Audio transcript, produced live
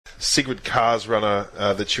Sigrid Carr's runner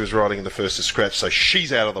that she was riding in the first to scratch, so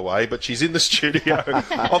she's out of the way, but she's in the studio.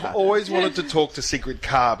 I've always wanted to talk to Sigrid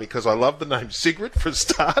Carr because I love the name Sigrid for a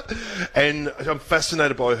start, and I'm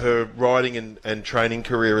fascinated by her riding and training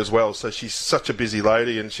career as well. So she's such a busy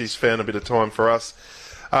lady, and she's found a bit of time for us.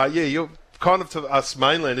 You're kind of, to us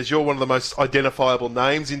mainlanders, you're one of the most identifiable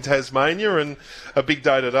names in Tasmania, and a big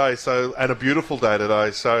day today, and a beautiful day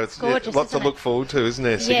today. So it's gorgeous, lots to look forward to, isn't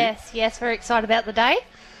there, Siggy? Yes, very excited about the day.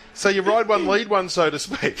 So you ride one, lead one, so to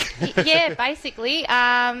speak. Yeah, basically.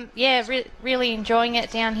 Really enjoying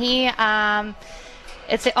it down here.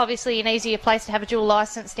 It's obviously an easier place to have a dual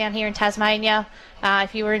licence down here in Tasmania.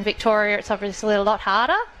 If you were in Victoria, it's obviously a lot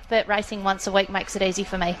harder, but racing once a week makes it easy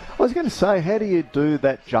for me. I was going to say, how do you do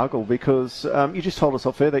that juggle? Because you just told us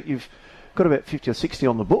off air that you've got about 50 or 60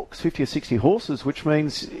 on the books, 50 or 60 horses, which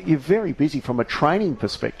means you're very busy from a training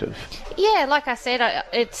perspective. Yeah, like I said,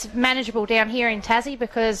 it's manageable down here in Tassie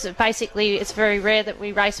because basically it's very rare that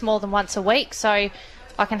we race more than once a week, so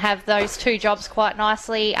I can have those two jobs quite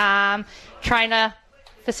nicely. Trainer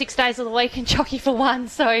for 6 days of the week and jockey for one,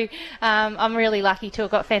 so I'm really lucky to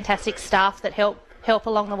have got fantastic staff that help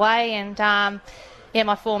along the way, and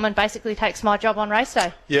my foreman basically takes my job on race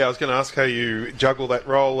day. Yeah, I was going to ask how you juggle that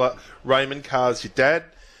role. Raymond Carr's your dad.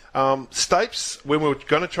 Stapes, when we were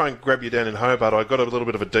going to try and grab you down in Hobart, I got a little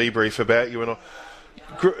bit of a debrief about you, and I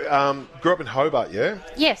grew up in Hobart, yeah?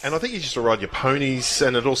 Yes. And I think you used to ride your ponies,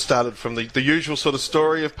 and it all started from the usual sort of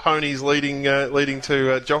story of ponies leading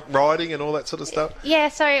to jock riding and all that sort of stuff. Yeah,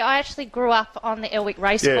 so I actually grew up on the Elwick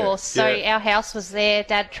Racecourse, so our house was there,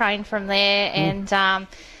 Dad trained from there, and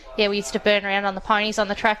we used to burn around on the ponies on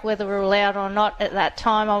the track, whether we were allowed or not at that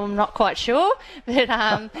time, I'm not quite sure. But,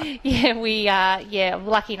 we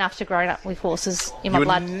lucky enough to grow up with horses in my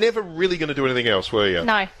blood. You were never really going to do anything else, were you?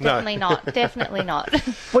 No, definitely not. Definitely not.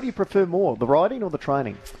 What do you prefer more, the riding or the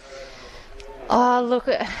training? Oh, look,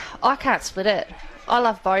 I can't split it. I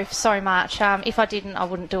love both so much. If I didn't, I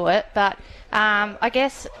wouldn't do it. But I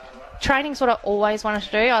guess training's what I always wanted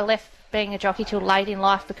to do. I left being a jockey till late in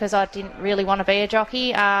life because I didn't really want to be a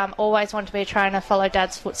jockey. Always wanted to be a trainer, follow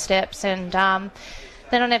Dad's footsteps, and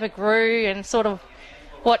then I never grew and sort of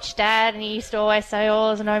watched Dad, and he used to always say,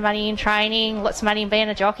 there's no money in training, lots of money in being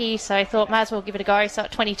a jockey, so I thought might as well give it a go. So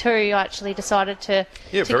at 22 I actually decided to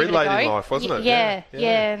very give it late a go. in life, wasn't it? Yeah,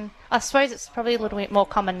 and I suppose it's probably a little bit more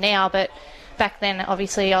common now, but back then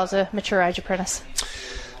obviously I was a mature age apprentice.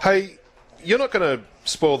 Hey, you're not going to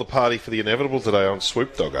spoil the party for the Inevitable today on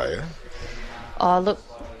Swoop Dog, are you? Oh, look,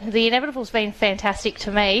 the Inevitable's been fantastic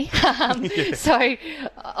to me, so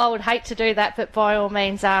I would hate to do that, but by all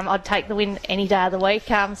means, I'd take the win any day of the week.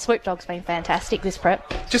 Swoop Dog's been fantastic this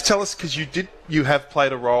prep. Just tell us, because you have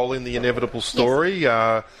played a role in the Inevitable story.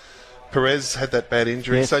 Yes. Perez had that bad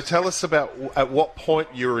injury, yes. So tell us about at what point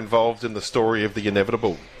you were involved in the story of the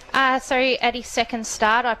Inevitable. So at his second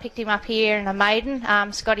start, I picked him up here in a maiden.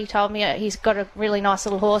 Scotty told me he's got a really nice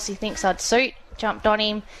little horse he thinks I'd suit. Jumped on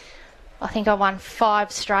him. I think I won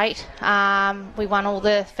 5 straight. We won all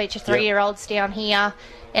the feature 3-year-olds down here,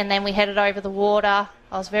 and then we headed over the water.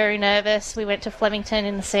 I was very nervous. We went to Flemington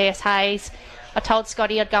in the CS Hayes. I told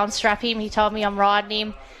Scotty I'd go and strap him. He told me I'm riding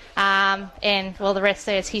him. And, the rest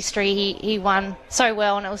there's history. He won so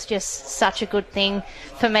well, and it was just such a good thing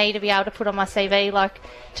for me to be able to put on my CV. Like,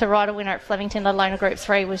 to ride a winner at Flemington, let alone a Group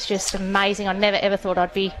 3, was just amazing. I never, ever thought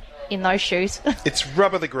I'd be in those shoes. It's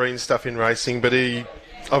rubber the green stuff in racing, but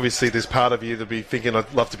obviously there's part of you that'd be thinking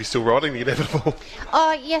I'd love to be still riding the Inevitable.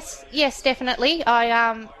 Oh, yes, definitely.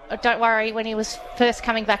 Don't worry, when he was first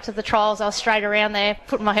coming back to the trials, I was straight around there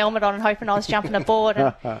putting my helmet on and hoping I was jumping aboard,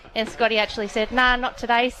 and Scotty actually said, nah, not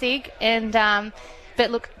today, Sig. And but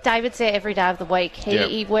look, David's there every day of the week.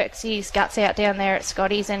 He works his guts out down there at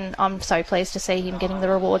Scotty's, and I'm so pleased to see him getting the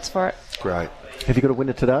rewards for it. Great. Have you got a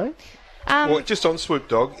winner today? Just on Swoop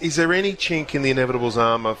Dog, is there any chink in the Inevitable's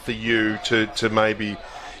armour for you to maybe,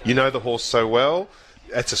 the horse so well,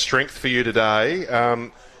 that's a strength for you today,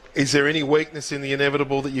 is there any weakness in the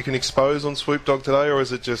Inevitable that you can expose on Swoop Dog today, or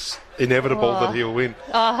is it just inevitable that he'll win?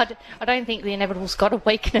 I don't think the Inevitable's got a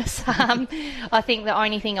weakness. I think the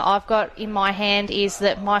only thing I've got in my hand is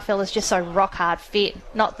that my fella's just so rock hard fit.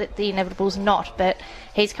 Not that the Inevitable's not, but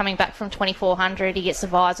he's coming back from 2400, he gets the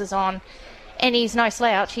visors on. And he's no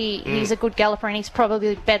slouch. He's a good galloper, and he's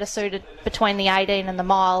probably better suited between the 18 and the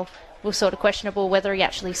mile. Was sort of questionable whether he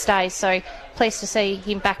actually stays. So pleased to see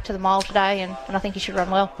him back to the mile today, and I think he should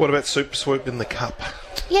run well. What about Super Swoop in the Cup?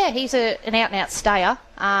 Yeah, he's an out-and-out stayer.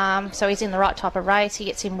 So he's in the right type of race. He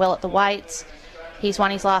gets in well at the weights. He's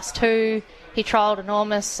won his last 2. He trialled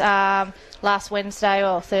enormous last Wednesday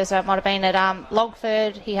or Thursday, it might have been, at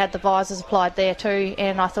Longford. He had the visors applied there too,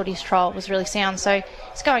 and I thought his trial was really sound. So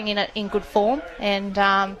he's going in good form, and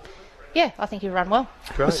yeah, I think he'll run well.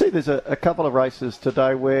 Great. I see there's a couple of races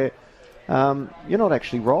today where you're not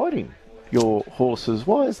actually riding your horses.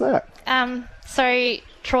 Why is that? So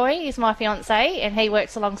Troy is my fiance, and he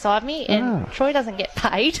works alongside me, and Troy doesn't get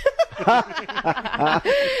paid.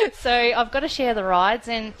 So I've got to share the rides,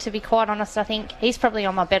 and to be quite honest, I think he's probably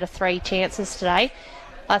on my better 3 chances today.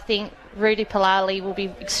 I think Rudy Palali will be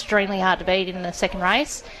extremely hard to beat in the second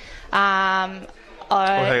race.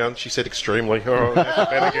 Hang on, she said extremely. Oh,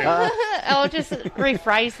 again. I'll just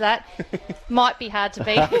rephrase that. Might be hard to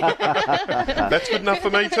beat. That's good enough for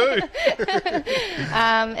me too.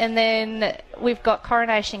 And then we've got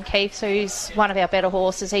Coronation Keith, who's one of our better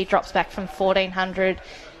horses. He drops back from 1400.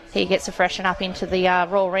 He gets to freshen up into the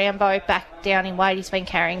Royal Rambo, back down in weight. He's been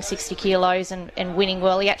carrying 60 kilos and winning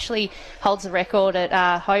well. He actually holds the record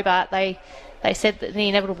at Hobart. They said that the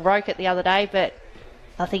Inevitable broke it the other day, but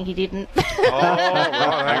I think he didn't.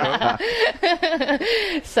 Right, hang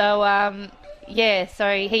on. So,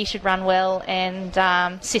 so he should run well.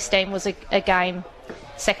 And Sistine was a game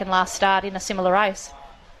second last start in a similar race.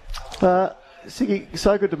 Siggy,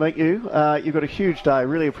 so good to meet you. You've got a huge day.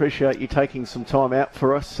 Really appreciate you taking some time out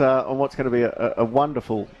for us on what's going to be a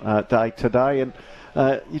wonderful day today. And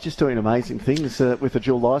you're just doing amazing things with a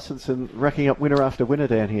dual licence and racking up winner after winner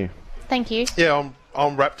down here. Thank you. Yeah,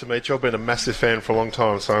 I'm rapt to meet you. I've been a massive fan for a long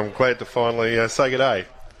time, so I'm glad to finally say good day.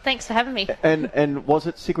 Thanks for having me. And was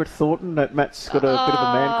it Sigrid Thornton that Matt's got a bit of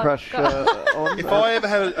a man crush on? If I ever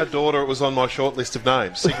had a daughter, it was on my short list of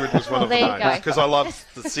names. Sigrid was one of the names because I love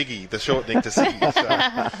the Siggy, the shortening to Siggy. So.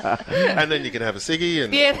 And then you can have a Siggy.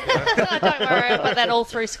 And, yeah, don't worry, I've got that all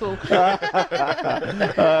through school.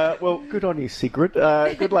 Well, good on you, Sigrid.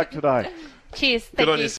 Good luck today. Cheers. Thank you.